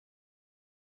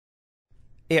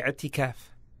I'tikaf.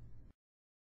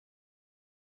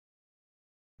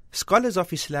 Scholars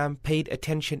of Islam paid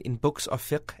attention in books of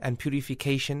fiqh and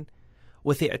purification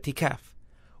with i'tikaf,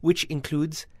 which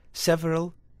includes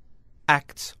several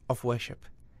acts of worship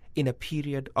in a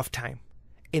period of time.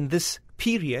 In this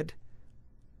period,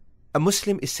 a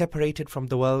Muslim is separated from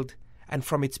the world and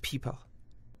from its people.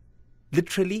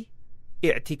 Literally,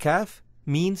 i'tikaf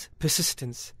means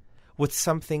persistence with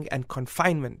something and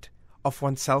confinement of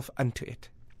oneself unto it.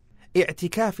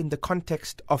 I'tikaf in the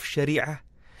context of Sharia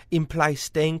implies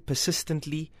staying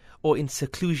persistently or in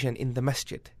seclusion in the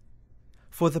masjid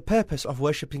for the purpose of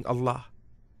worshipping Allah.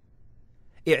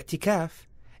 I'tikaf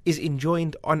is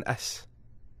enjoined on us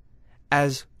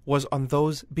as was on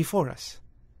those before us.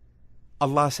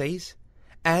 Allah says,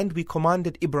 "And we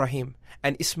commanded Ibrahim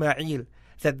and Ismail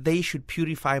that they should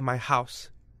purify my house,"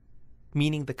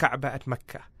 meaning the Kaaba at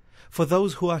Mecca, "for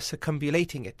those who are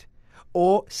circumambulating it,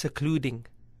 or secluding,"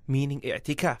 meaning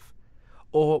i'tikaf,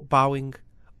 or bowing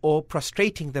or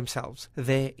prostrating themselves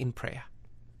there in prayer.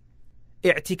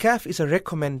 I'tikaf is a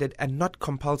recommended and not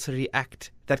compulsory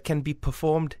act that can be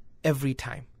performed every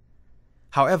time.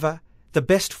 However, the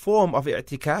best form of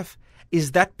i'tikaf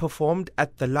is that performed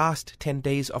at the last 10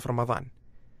 days of Ramadan.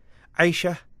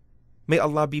 Aisha, may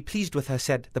Allah be pleased with her,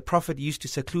 said the Prophet used to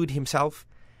seclude himself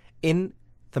in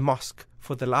the mosque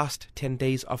for the last 10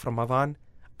 days of Ramadan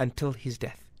until his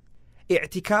death.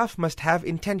 I'tikaf must have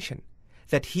intention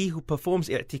that he who performs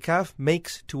i'tikaf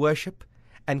makes to worship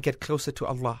and get closer to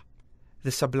Allah,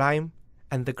 the Sublime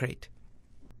and the Great.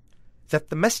 That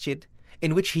the masjid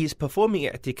in which he is performing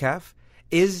i'tikaf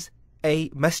is a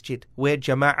masjid where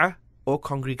jama'ah or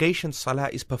congregation salah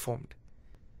is performed.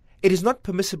 It is not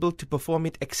permissible to perform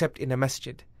it except in a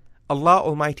masjid. Allah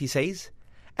Almighty says,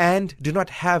 "And do not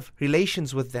have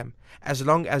relations with them as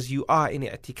long as you are in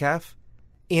i'tikaf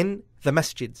in the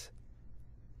masjids."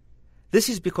 This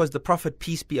is because the Prophet,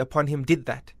 peace be upon him, did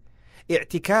that.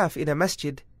 I'tikaf in a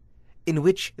masjid in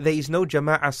which there is no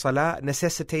jama'ah salah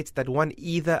necessitates that one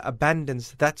either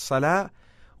abandons that salah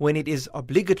when it is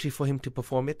obligatory for him to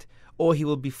perform it, or he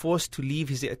will be forced to leave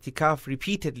his i'tikaf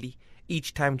repeatedly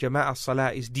each time jama'ah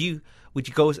salah is due,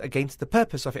 which goes against the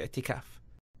purpose of i'tikaf.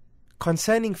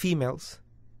 Concerning females,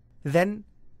 then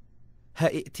her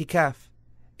i'tikaf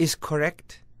is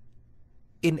correct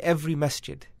in every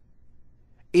masjid,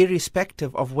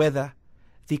 irrespective of whether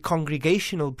the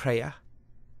congregational prayer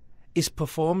is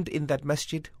performed in that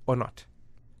masjid or not.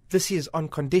 This is on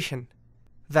condition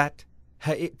that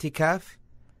her i'tikaf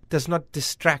does not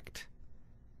distract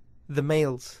the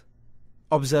males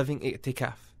observing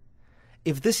i'tikaf.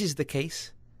 If this is the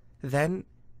case, then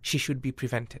she should be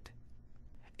prevented.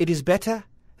 It is better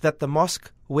that the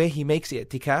mosque where he makes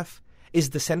i'tikaf is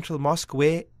the central mosque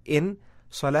wherein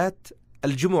Salat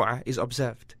al-Jumu'ah is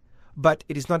observed, but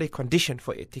it is not a condition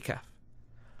for i'tikaf.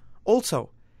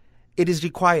 Also, it is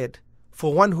required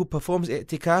for one who performs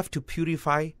i'tikaf to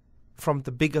purify from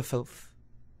the bigger filth.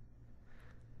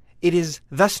 It is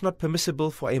thus not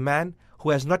permissible for a man who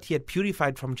has not yet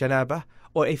purified from janabah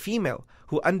or a female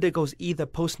who undergoes either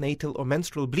postnatal or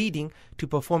menstrual bleeding to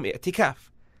perform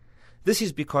i'tikaf. This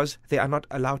is because they are not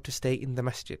allowed to stay in the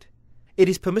masjid. It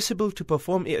is permissible to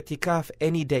perform i'tikaf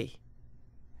any day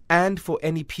and for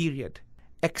any period,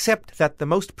 except that the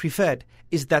most preferred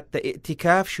is that the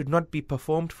i'tikaf should not be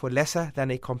performed for lesser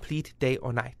than a complete day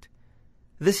or night.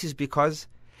 This is because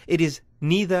it is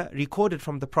neither recorded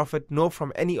from the Prophet nor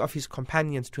from any of his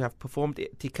companions to have performed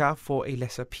i'tikaf for a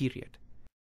lesser period.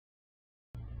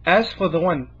 As for the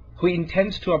one who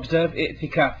intends to observe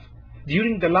i'tikaf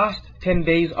during the last 10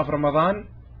 days of Ramadan,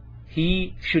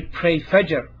 he should pray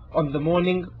Fajr on the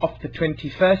morning of the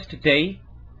 21st day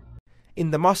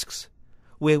in the mosques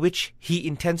where which he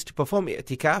intends to perform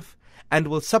i'tikaf and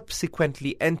will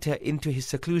subsequently enter into his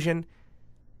seclusion.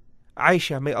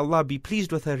 Aisha, may Allah be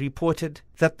pleased with her, reported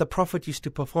that the Prophet used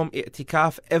to perform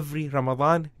i'tikaf every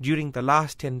Ramadan during the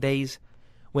last 10 days.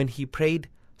 When he prayed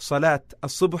Salat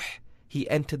al-Subh, he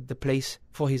entered the place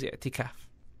for his i'tikaf.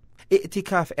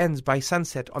 I'tikaf ends by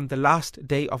sunset on the last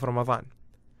day of Ramadan.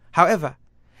 However,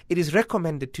 it is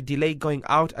recommended to delay going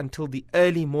out until the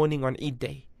early morning on Eid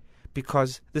day,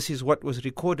 because this is what was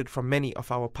recorded from many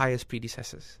of our pious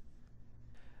predecessors.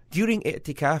 During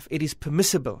i'tikaf, it is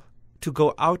permissible to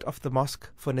go out of the mosque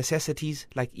for necessities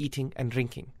like eating and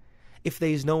drinking, if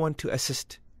there is no one to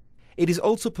assist. It is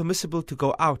also permissible to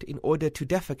go out in order to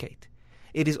defecate.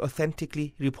 It is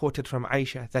authentically reported from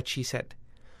Aisha that she said,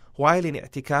 "While in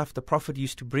i'tikaf, the Prophet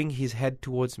used to bring his head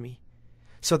towards me,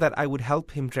 so that I would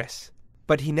help him dress,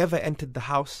 but he never entered the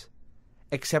house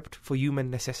except for human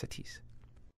necessities."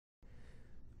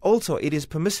 Also, it is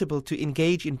permissible to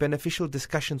engage in beneficial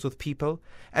discussions with people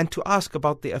and to ask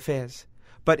about their affairs,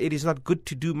 but it is not good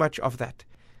to do much of that,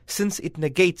 since it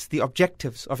negates the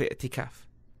objectives of i'tikaf.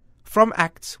 From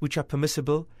acts which are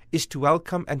permissible is to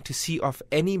welcome and to see off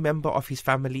any member of his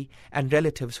family and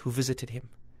relatives who visited him.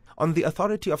 On the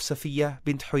authority of Safiya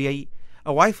bint Huyay,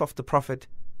 a wife of the Prophet,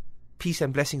 peace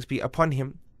and blessings be upon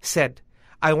him, said,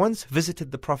 I once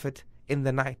visited the Prophet in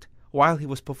the night while he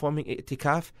was performing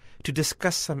i'tikaf to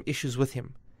discuss some issues with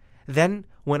him. Then,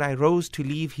 when I rose to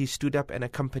leave, he stood up and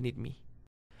accompanied me.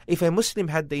 If a Muslim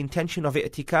had the intention of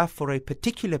i'tikaf for a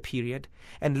particular period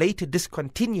and later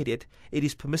discontinued it, it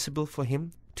is permissible for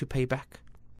him to pay back.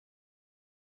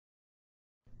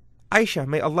 Aisha,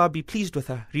 may Allah be pleased with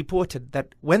her, reported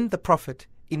that when the Prophet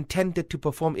intended to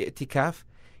perform i'tikaf,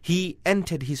 he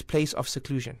entered his place of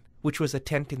seclusion, which was a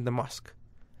tent in the mosque.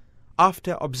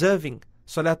 After observing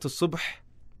Salatul Subh,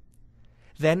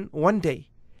 then one day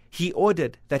he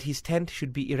ordered that his tent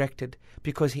should be erected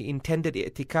because he intended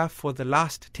i'tikaf for the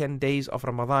last 10 days of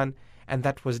Ramadan, and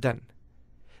that was done.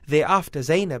 Thereafter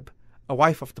Zainab, a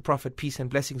wife of the Prophet, peace and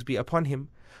blessings be upon him,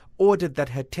 ordered that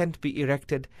her tent be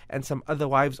erected, and some other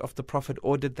wives of the Prophet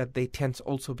ordered that their tents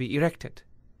also be erected.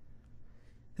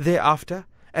 Thereafter,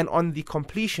 and on the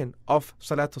completion of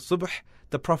Salatul Subh,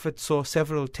 the Prophet saw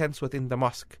several tents within the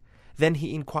mosque. Then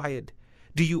he inquired,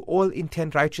 do you all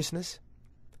intend righteousness?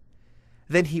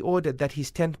 Then he ordered that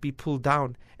his tent be pulled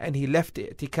down, and he left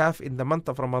i'tikaf in the month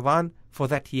of Ramadan for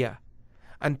that year,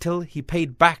 until he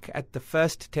paid back at the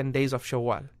first 10 days of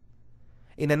Shawwal.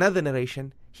 In another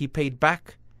narration, he paid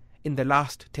back in the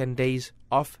last 10 days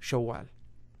of Shawwal.